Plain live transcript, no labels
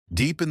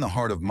Deep in the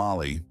heart of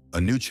Mali,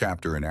 a new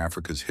chapter in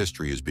Africa's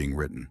history is being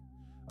written.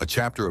 A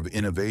chapter of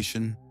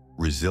innovation,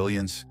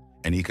 resilience,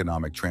 and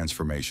economic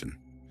transformation.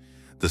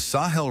 The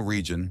Sahel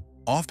region,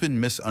 often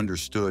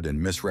misunderstood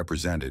and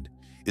misrepresented,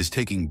 is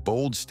taking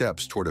bold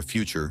steps toward a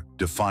future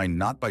defined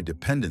not by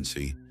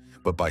dependency,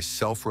 but by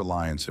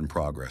self-reliance and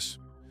progress.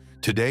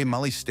 Today,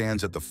 Mali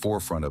stands at the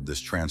forefront of this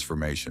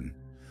transformation.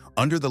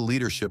 Under the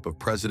leadership of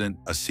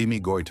President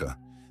Assimi Goïta,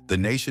 the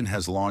nation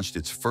has launched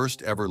its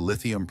first-ever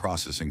lithium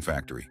processing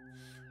factory,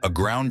 a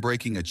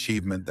groundbreaking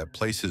achievement that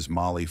places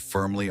Mali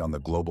firmly on the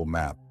global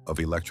map of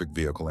electric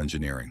vehicle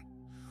engineering.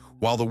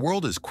 While the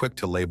world is quick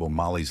to label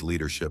Mali's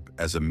leadership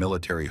as a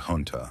military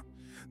junta,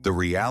 the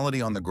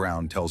reality on the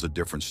ground tells a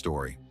different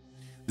story.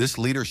 This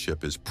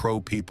leadership is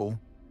pro-people,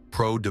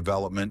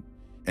 pro-development,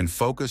 and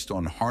focused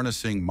on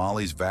harnessing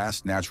Mali's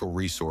vast natural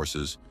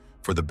resources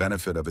for the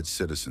benefit of its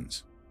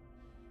citizens.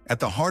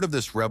 At the heart of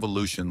this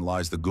revolution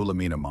lies the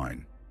Goulamina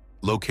mine,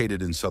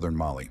 located in southern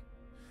Mali.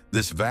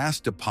 This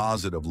vast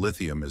deposit of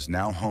lithium is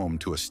now home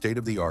to a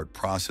state-of-the-art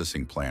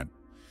processing plant,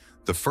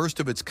 the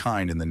first of its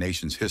kind in the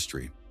nation's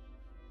history.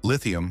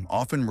 Lithium,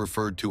 often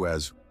referred to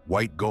as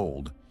white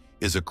gold,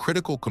 is a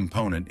critical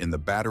component in the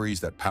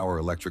batteries that power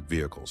electric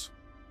vehicles.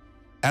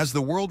 As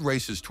the world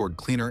races toward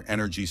cleaner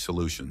energy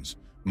solutions,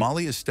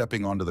 Mali is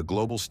stepping onto the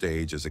global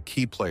stage as a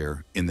key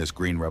player in this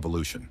green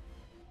revolution.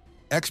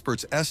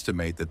 Experts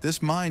estimate that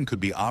this mine could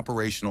be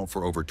operational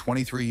for over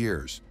 23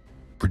 years,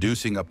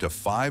 producing up to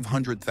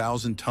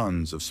 500,000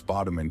 tons of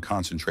spodumene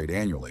concentrate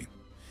annually.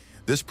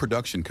 This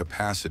production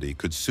capacity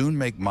could soon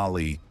make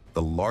Mali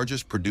the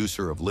largest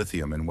producer of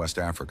lithium in West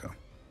Africa.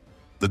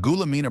 The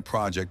Goulamina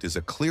project is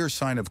a clear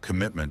sign of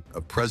commitment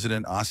of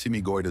President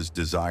Assimi Goïta's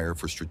desire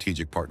for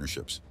strategic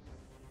partnerships.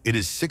 It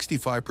is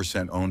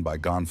 65% owned by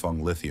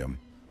Ganfeng Lithium,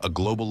 a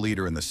global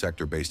leader in the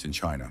sector based in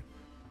China.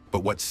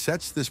 But what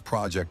sets this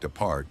project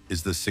apart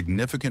is the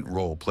significant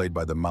role played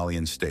by the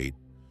Malian state,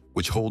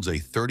 which holds a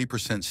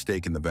 30%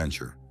 stake in the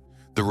venture.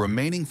 The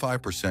remaining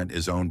 5%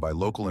 is owned by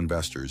local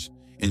investors,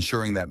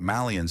 ensuring that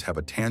Malians have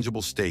a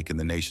tangible stake in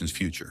the nation's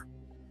future.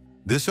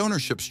 This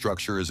ownership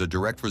structure is a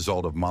direct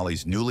result of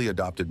Mali's newly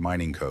adopted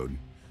mining code,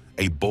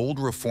 a bold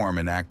reform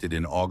enacted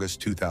in August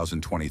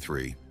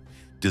 2023,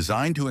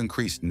 designed to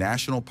increase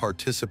national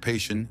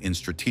participation in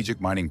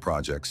strategic mining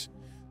projects.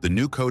 The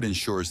new code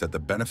ensures that the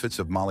benefits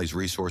of Mali's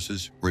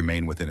resources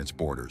remain within its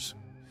borders.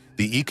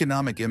 The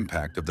economic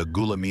impact of the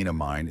Goulamina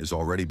mine is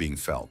already being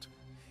felt.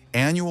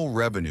 Annual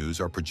revenues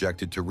are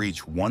projected to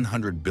reach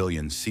 100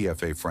 billion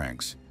CFA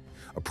francs,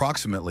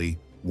 approximately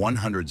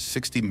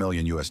 160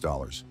 million US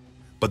dollars.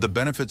 But the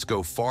benefits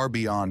go far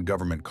beyond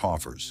government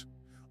coffers.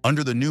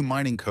 Under the new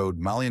mining code,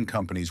 Malian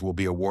companies will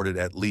be awarded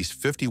at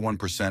least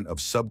 51% of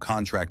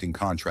subcontracting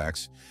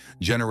contracts,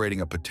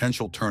 generating a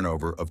potential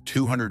turnover of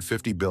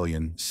 250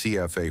 billion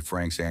CFA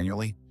francs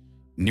annually,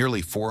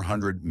 nearly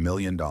 $400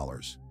 million.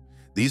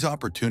 These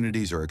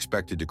opportunities are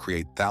expected to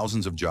create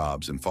thousands of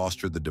jobs and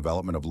foster the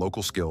development of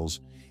local skills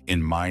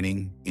in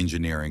mining,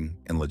 engineering,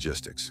 and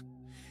logistics.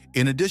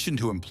 In addition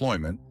to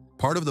employment,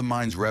 part of the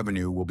mine's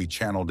revenue will be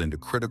channeled into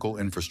critical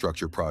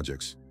infrastructure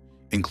projects,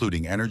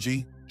 including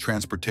energy,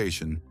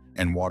 transportation,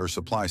 and water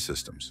supply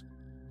systems.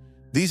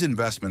 These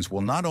investments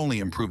will not only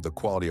improve the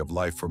quality of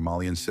life for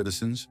Malian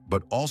citizens,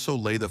 but also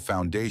lay the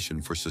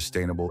foundation for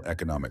sustainable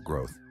economic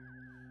growth.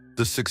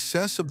 The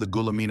success of the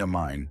Goulamina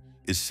mine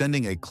is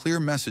sending a clear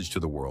message to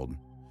the world.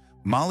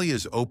 Mali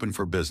is open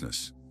for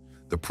business.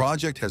 The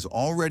project has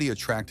already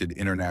attracted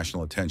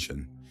international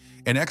attention,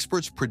 and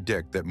experts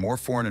predict that more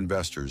foreign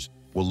investors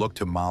will look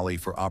to Mali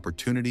for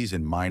opportunities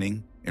in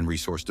mining and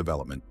resource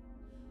development.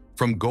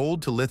 From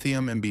gold to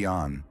lithium and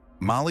beyond,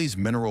 Mali's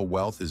mineral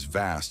wealth is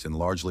vast and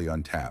largely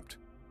untapped.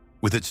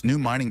 With its new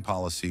mining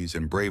policies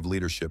and brave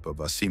leadership of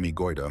Assimi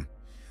Goïta,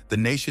 the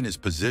nation is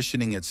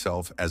positioning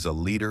itself as a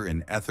leader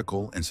in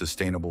ethical and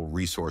sustainable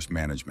resource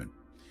management,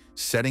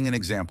 setting an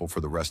example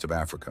for the rest of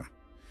Africa.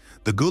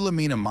 The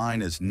Goulamina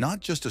mine is not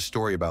just a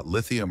story about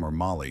lithium or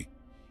Mali.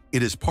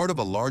 It is part of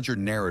a larger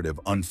narrative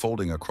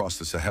unfolding across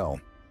the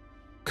Sahel.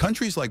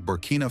 Countries like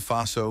Burkina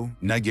Faso,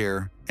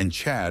 Niger, and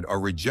Chad are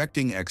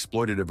rejecting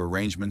exploitative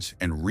arrangements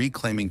and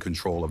reclaiming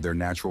control of their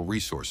natural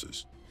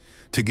resources.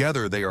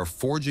 Together, they are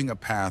forging a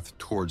path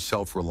towards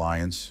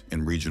self-reliance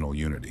and regional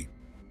unity.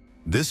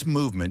 This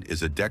movement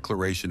is a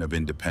declaration of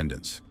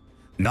independence,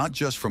 not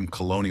just from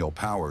colonial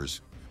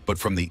powers, but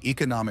from the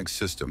economic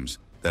systems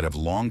that have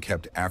long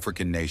kept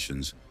African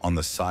nations on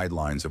the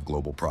sidelines of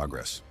global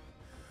progress.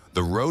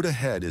 The road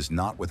ahead is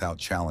not without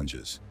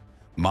challenges.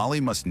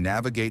 Mali must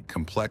navigate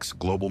complex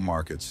global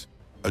markets,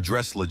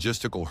 address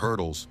logistical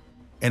hurdles,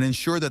 and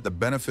ensure that the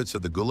benefits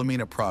of the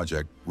Goulamina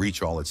project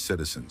reach all its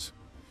citizens.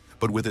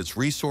 But with its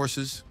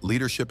resources,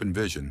 leadership, and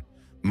vision,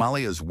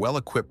 Mali is well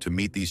equipped to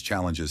meet these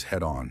challenges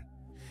head-on.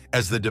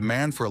 As the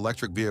demand for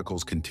electric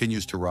vehicles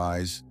continues to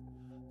rise,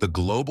 the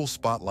global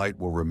spotlight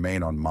will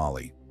remain on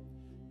Mali.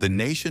 The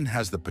nation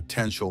has the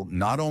potential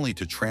not only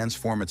to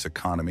transform its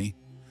economy,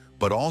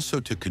 but also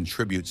to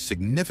contribute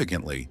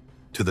significantly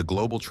to the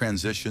global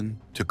transition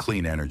to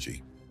clean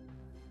energy.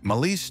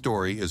 Mali's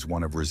story is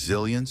one of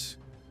resilience,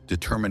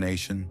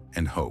 determination,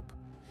 and hope.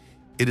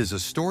 It is a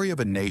story of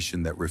a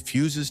nation that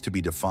refuses to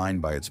be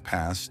defined by its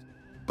past,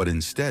 but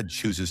instead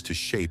chooses to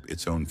shape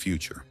its own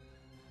future.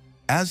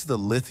 As the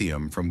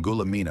lithium from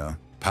Goulamina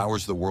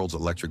powers the world's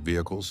electric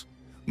vehicles,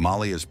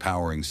 Mali is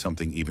powering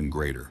something even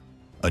greater.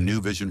 A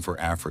new vision for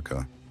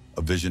Africa,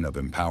 a vision of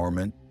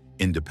empowerment,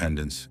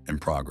 independence,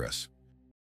 and progress.